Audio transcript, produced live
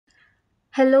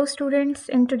Hello students,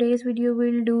 in today's video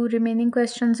we'll do remaining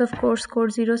questions of course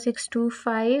code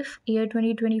 0625 year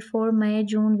 2024 May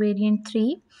June variant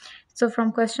 3. So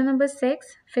from question number 6,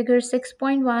 figure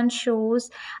 6.1 shows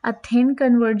a thin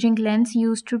converging lens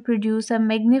used to produce a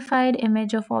magnified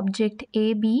image of object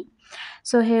AB.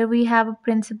 So here we have a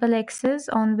principal axis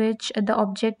on which the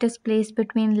object is placed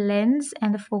between lens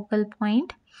and the focal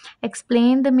point.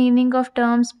 Explain the meaning of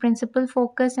terms principal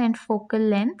focus and focal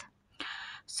length.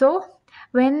 So,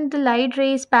 when the light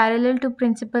ray is parallel to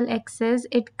principal axis,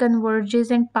 it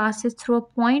converges and passes through a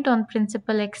point on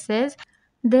principal axis.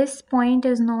 This point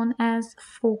is known as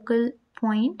focal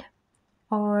point,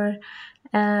 or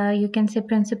you can say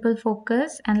principal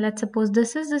focus. And let's suppose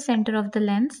this is the center of the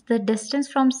lens. The distance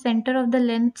from center of the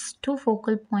lens to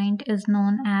focal point is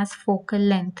known as focal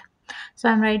length. So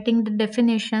I'm writing the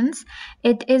definitions.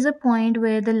 It is a point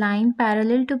where the line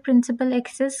parallel to principal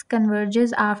axis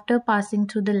converges after passing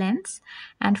through the lens,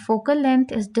 and focal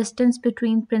length is distance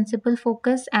between principal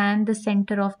focus and the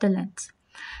center of the lens.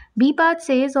 B part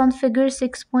says on figure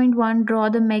 6.1 draw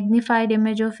the magnified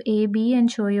image of AB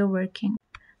and show your working.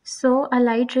 So a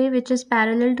light ray which is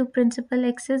parallel to principal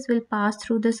axis will pass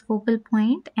through this focal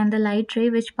point, and the light ray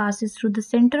which passes through the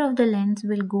center of the lens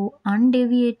will go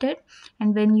undeviated,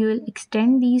 and when you will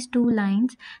extend these two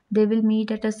lines they will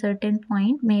meet at a certain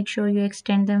point. Make sure you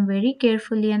extend them very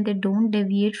carefully and they don't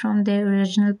deviate from their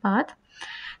original path.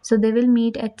 So they will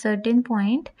meet at certain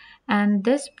point, and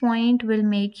this point will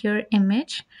make your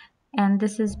image, and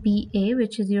this is BA,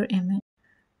 which is your image.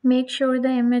 Make sure the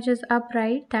image is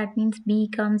upright, that means B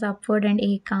comes upward and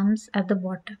A comes at the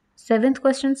bottom. Seventh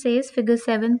question says figure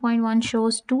 7.1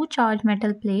 shows two charged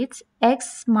metal plates.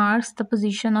 X marks the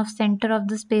position of center of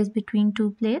the space between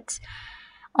two plates.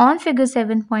 On figure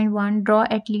 7.1, draw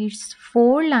at least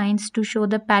 4 lines to show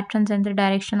the patterns and the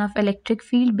direction of electric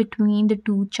field between the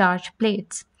two charged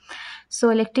plates. So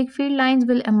electric field lines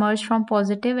will emerge from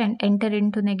positive and enter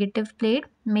into negative plate.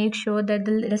 Make sure that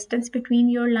the distance between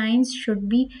your lines should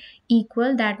be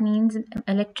equal. That means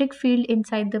electric field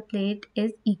inside the plate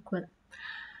is equal.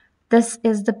 This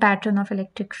is the pattern of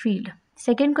electric field.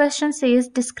 Second question says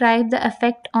describe the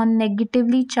effect on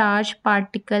negatively charged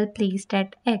particle placed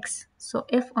at X. So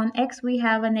if on X we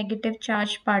have a negative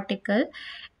charged particle,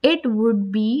 it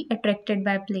would be attracted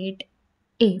by plate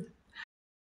A.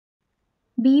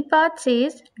 B part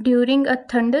says during a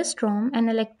thunderstorm, an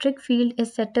electric field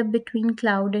is set up between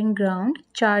cloud and ground.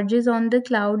 Charges on the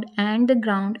cloud and the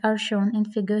ground are shown in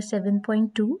figure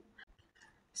 7.2.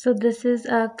 So this is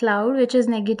a cloud which is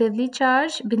negatively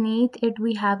charged. Beneath it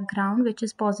we have ground which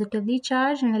is positively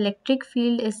charged. An electric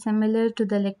field is similar to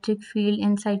the electric field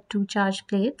inside two charged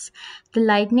plates. The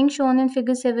lightning shown in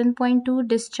figure 7.2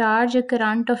 discharge a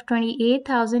current of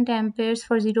 28,000 amperes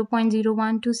for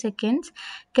 0.012 seconds.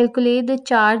 Calculate the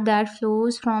charge that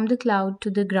flows from the cloud to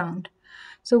the ground.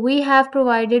 So we have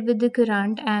provided with the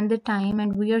current and the time,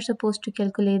 and we are supposed to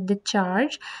calculate the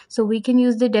charge. So we can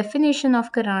use the definition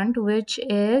of current, which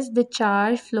is the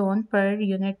charge flown per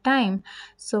unit time.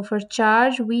 So for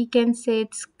charge, we can say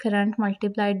it's current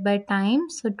multiplied by time.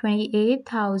 So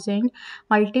 28,000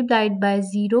 multiplied by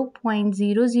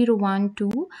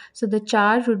 0.0012. So the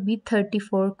charge would be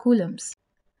 34 coulombs.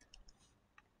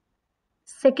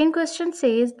 Second question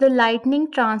says the lightning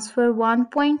transfer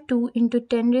 1.2 into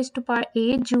 10 raised to power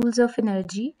 8 joules of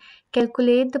energy.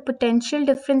 Calculate the potential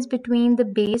difference between the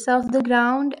base of the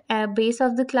cloud and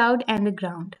the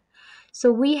ground.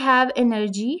 So we have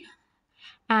energy,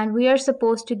 and we are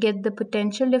supposed to get the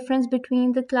potential difference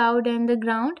between the cloud and the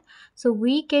ground. So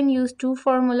we can use two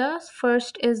formulas.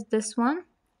 First is this one.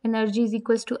 Energy is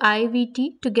equals to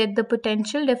IVT. To get the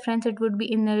potential difference, it would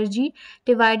be energy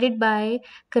divided by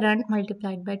current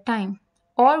multiplied by time.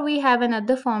 Or we have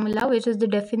another formula, which is the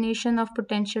definition of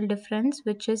potential difference,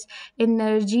 which is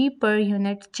energy per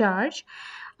unit charge.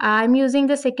 I'm using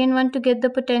the second one to get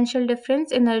the potential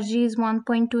difference. Energy is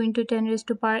 1.2 into 10 raised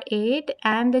to power 8,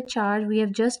 and the charge we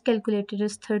have just calculated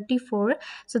is 34.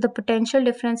 So the potential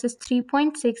difference is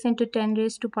 3.6 into 10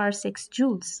 raised to power 6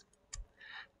 joules.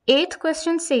 Eighth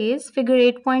question says figure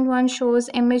 8.1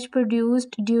 shows image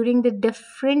produced during the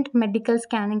different medical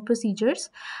scanning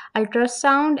procedures,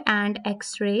 ultrasound and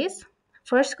x-rays.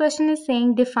 First question is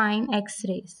saying define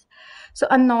x-rays. So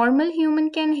a normal human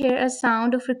can hear a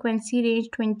sound of frequency range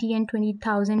 20 and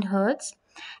 20,000 hertz.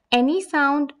 Any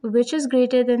sound which is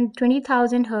greater than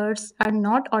 20,000 hertz are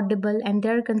not audible, and they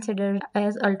are considered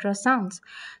as ultrasounds.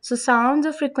 So sounds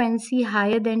of frequency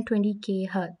higher than 20k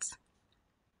hertz.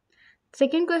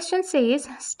 Second question says,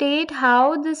 state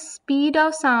how the speed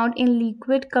of sound in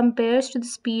liquid compares to the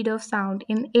speed of sound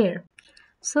in air.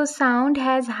 So sound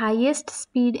has highest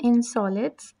speed in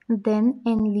solids, then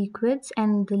in liquids,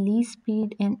 and the least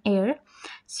speed in air.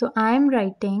 So I am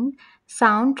writing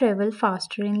sound travel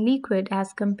faster in liquid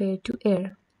as compared to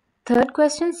air. Third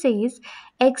question says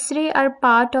X-ray are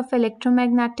part of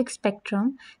electromagnetic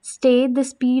spectrum. State the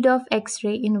speed of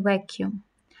X-ray in vacuum.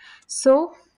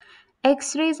 So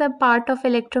X-rays are part of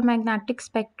electromagnetic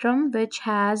spectrum which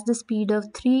has the speed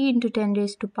of 3 into 10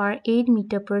 raised to power 8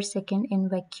 meter per second in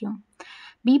vacuum.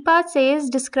 B part says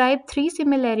describe three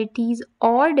similarities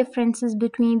or differences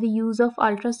between the use of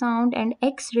ultrasound and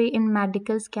X-ray in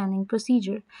medical scanning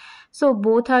procedure. So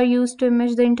both are used to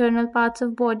image the internal parts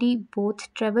of body,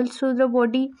 both travel through the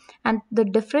body, and the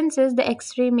difference is the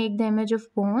X-ray make the image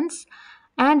of bones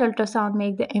and ultrasound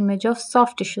make the image of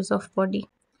soft tissues of body.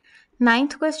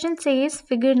 Ninth question says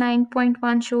figure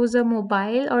 9.1 shows a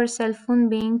mobile or cell phone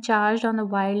being charged on a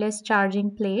wireless charging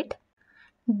plate.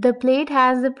 The plate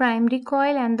has the primary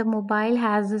coil and the mobile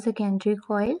has the secondary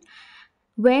coil.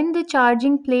 When the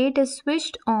charging plate is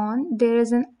switched on, there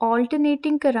is an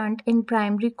alternating current in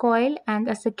primary coil and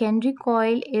a secondary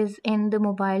coil is in the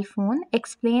mobile phone.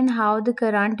 Explain how the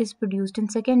current is produced in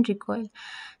secondary coil.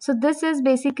 So this is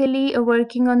basically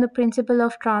working on the principle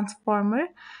of transformer.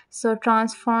 So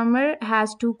transformer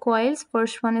has two coils.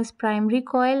 First one is primary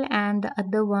coil and the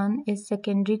other one is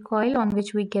secondary coil on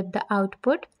which we get the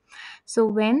output. So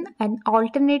when an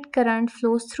alternate current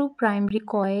flows through primary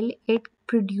coil, it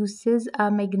produces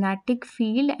a magnetic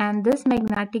field and this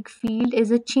magnetic field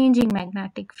is a changing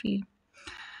magnetic field.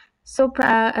 So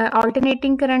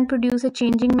alternating current produces a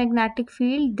changing magnetic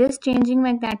field. This changing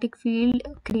magnetic field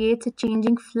creates a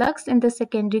changing flux in the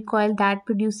secondary coil that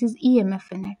produces EMF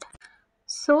in it.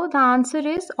 So the answer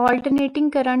is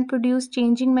alternating current produces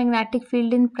changing magnetic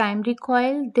field in primary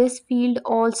coil. This field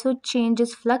also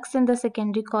changes flux in the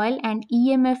secondary coil and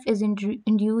EMF is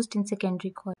induced in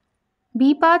secondary coil.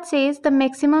 B part says the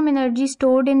maximum energy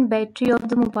stored in battery of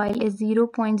the mobile is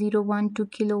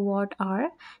 0.012 kilowatt hour.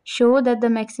 Show that the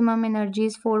maximum energy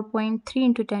is 4.3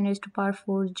 into 10 raised to power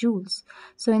 4 joules.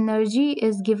 So energy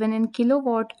is given in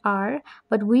kilowatt hour,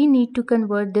 but we need to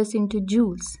convert this into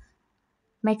joules.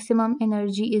 Maximum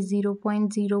energy is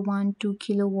 0.012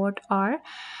 kilowatt hour,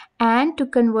 and to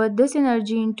convert this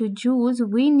energy into joules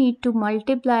we need to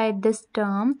multiply this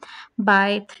term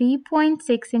by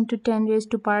 3.6 into 10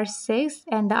 raised to power 6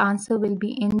 and the answer will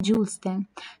be in joules then.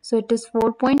 So it is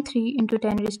 4.3 into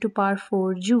 10 raised to power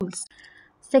 4 joules.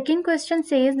 Second question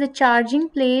says the charging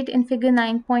plate in figure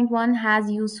 9.1 has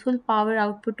useful power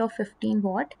output of 15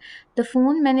 watt. The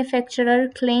phone manufacturer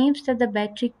claims that the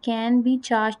battery can be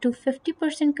charged to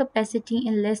 50% capacity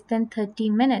in less than 30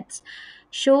 minutes.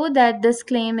 Show that this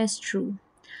claim is true.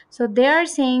 So they are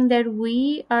saying that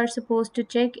we are supposed to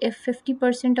check if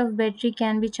 50% of battery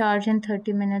can be charged in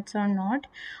 30 minutes or not,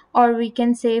 or we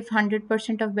can say if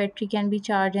 100% of battery can be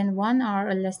charged in 1 hour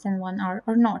or less than 1 hour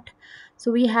or not.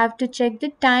 So we have to check the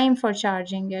time for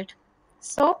charging it.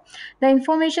 So the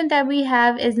information that we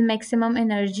have is maximum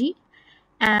energy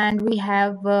and we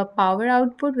have power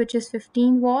output which is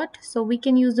 15 watt. So we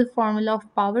can use the formula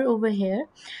of power over here.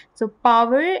 So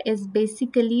power is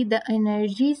basically the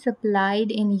energy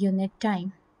supplied in unit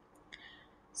time.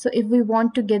 So if we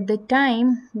want to get the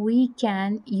time, we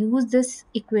can use this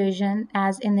equation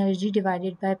as energy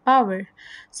divided by power.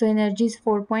 So energy is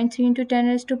 4.3 into 10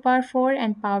 raised to power 4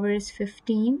 and power is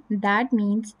 15. That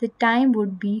means the time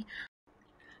would be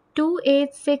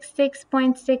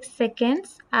 2866.6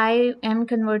 seconds. I am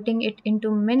converting it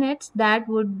into minutes. That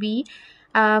would be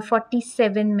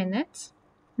 47 minutes.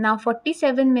 Now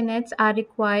 47 minutes are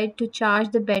required to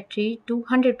charge the battery to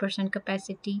 100%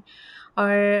 capacity,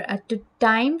 or to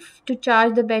time to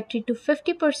charge the battery to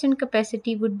 50%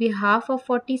 capacity would be half of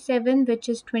 47, which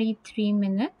is 23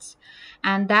 minutes,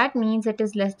 and that means it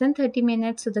is less than 30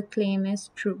 minutes, so the claim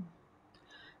is true.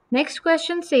 Next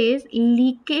question says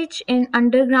leakage in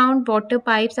underground water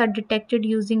pipes are detected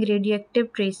using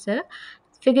radioactive tracer.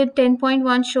 Figure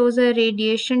 10.1 shows a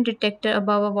radiation detector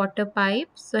above a water pipe.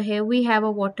 So here we have a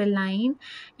water line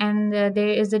and there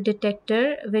is a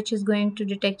detector which is going to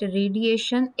detect a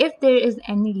radiation if there is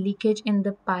any leakage in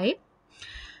the pipe.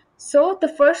 So the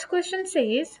first question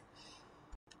says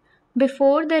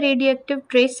before the radioactive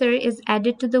tracer is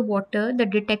added to the water, the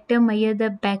detector measures the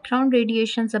background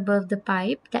radiations above the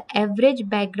pipe. The average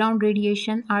background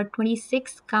radiation are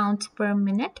 26 counts per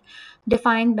minute.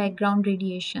 Define background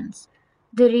radiations.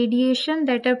 The radiation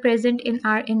that are present in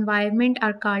our environment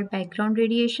are called background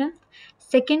radiation.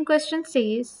 Second question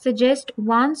says, suggest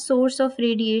one source of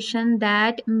radiation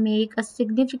that make a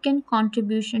significant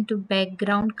contribution to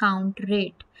background count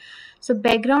rate. So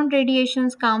background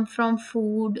radiations come from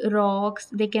food, rocks.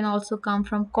 They can also come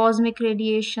from cosmic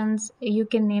radiations. You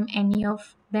can name any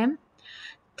of them.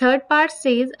 Third part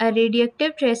says a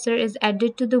radioactive tracer is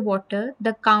added to the water.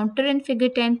 The counter in figure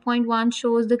 10.1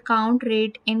 shows the count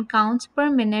rate in counts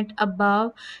per minute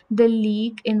above the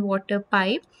leak in water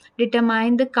pipe.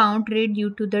 Determine the count rate due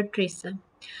to the tracer.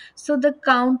 So the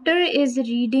counter is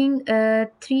reading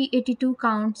 382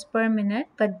 counts per minute,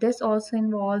 but this also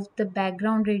involves the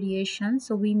background radiation.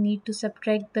 So we need to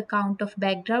subtract the count of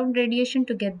background radiation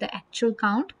to get the actual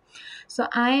count. So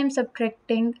I am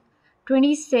subtracting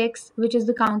 26, which is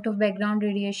the count of background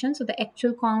radiation. So the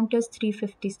actual count is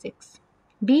 356.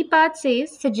 B part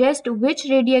says suggest which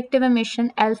radioactive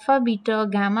emission alpha, beta, or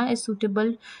gamma is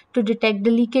suitable to detect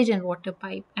the leakage in water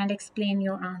pipe, and explain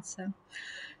your answer.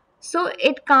 So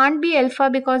it can't be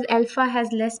alpha because alpha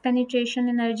has less penetration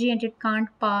energy and it can't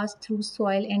pass through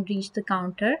soil and reach the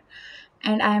counter.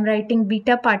 And I am writing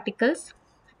beta particles.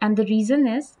 And the reason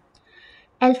is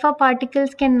alpha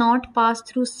particles cannot pass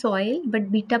through soil,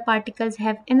 but beta particles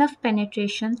have enough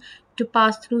penetration to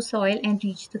pass through soil and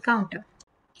reach the counter.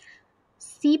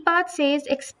 C part says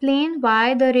explain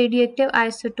why the radioactive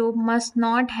isotope must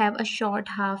not have a short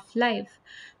half-life.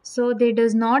 So they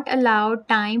does not allow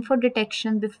time for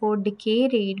detection before decay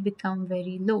rate become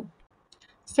very low.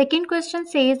 Second question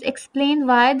says explain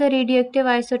why the radioactive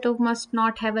isotope must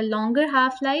not have a longer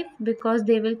half-life, because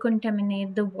they will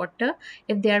contaminate the water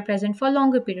if they are present for a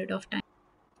longer period of time.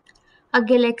 A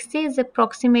galaxy is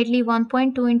approximately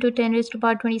 1.2 into 10 raised to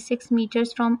power 26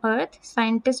 meters from Earth.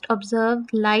 Scientists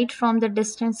observed light from the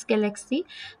distant galaxy.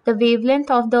 The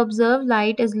wavelength of the observed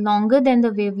light is longer than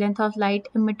the wavelength of light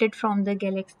emitted from the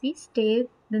galaxy. State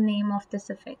the name of this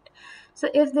effect. So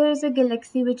if there is a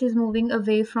galaxy which is moving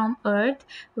away from Earth,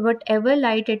 whatever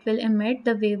light it will emit,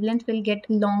 the wavelength will get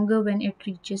longer when it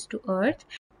reaches to Earth.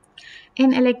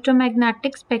 In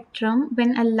electromagnetic spectrum,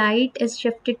 when a light is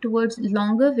shifted towards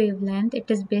longer wavelength,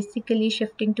 it is basically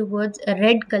shifting towards a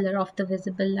red color of the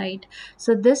visible light.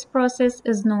 So this process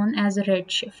is known as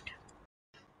redshift.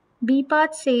 B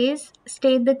part says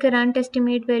state the current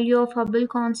estimate value of Hubble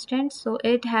constant. So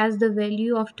it has the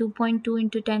value of 2.2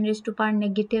 into 10 raised to power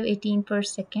negative 18 per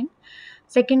second.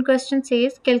 Second question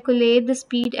says calculate the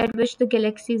speed at which the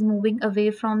galaxy is moving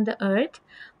away from the Earth.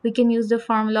 We can use the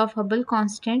formula of Hubble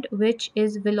constant, which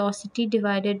is velocity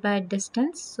divided by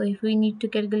distance. So if we need to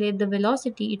calculate the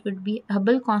velocity, it would be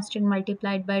Hubble constant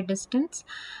multiplied by distance.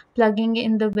 Plugging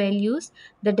in the values,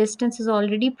 the distance is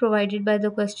already provided by the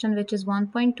question, which is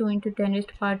 1.2 into 10 raised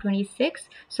to power 26.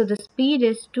 So the speed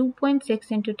is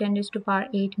 2.6 into 10 raised to power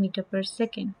 8 meter per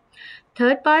second.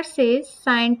 Third part says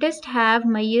scientists have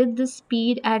measured the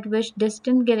speed at which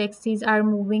distant galaxies are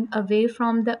moving away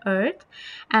from the Earth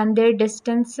and their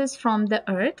distances from the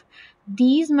Earth.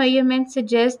 These measurements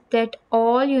suggest that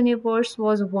all universe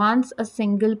was once a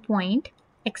single point.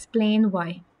 Explain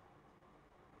why.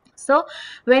 So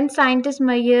when scientists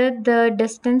measure the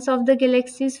distance of the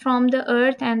galaxies from the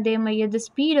Earth and they measure the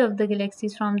speed of the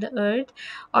galaxies from the Earth,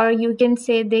 or you can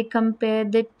say they compare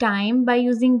the time by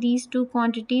using these two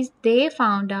quantities, they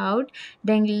found out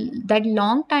then that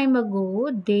long time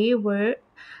ago they were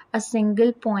a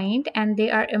single point and they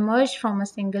are emerged from a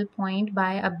single point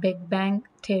by a Big Bang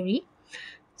theory.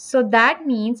 So that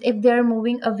means if they are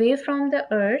moving away from the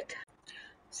Earth,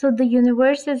 so the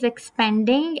universe is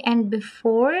expanding, and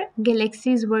before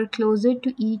galaxies were closer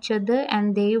to each other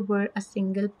and they were a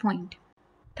single point.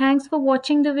 Thanks for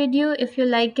watching the video. If you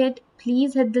like it,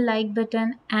 please hit the like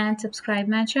button and subscribe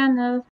my channel.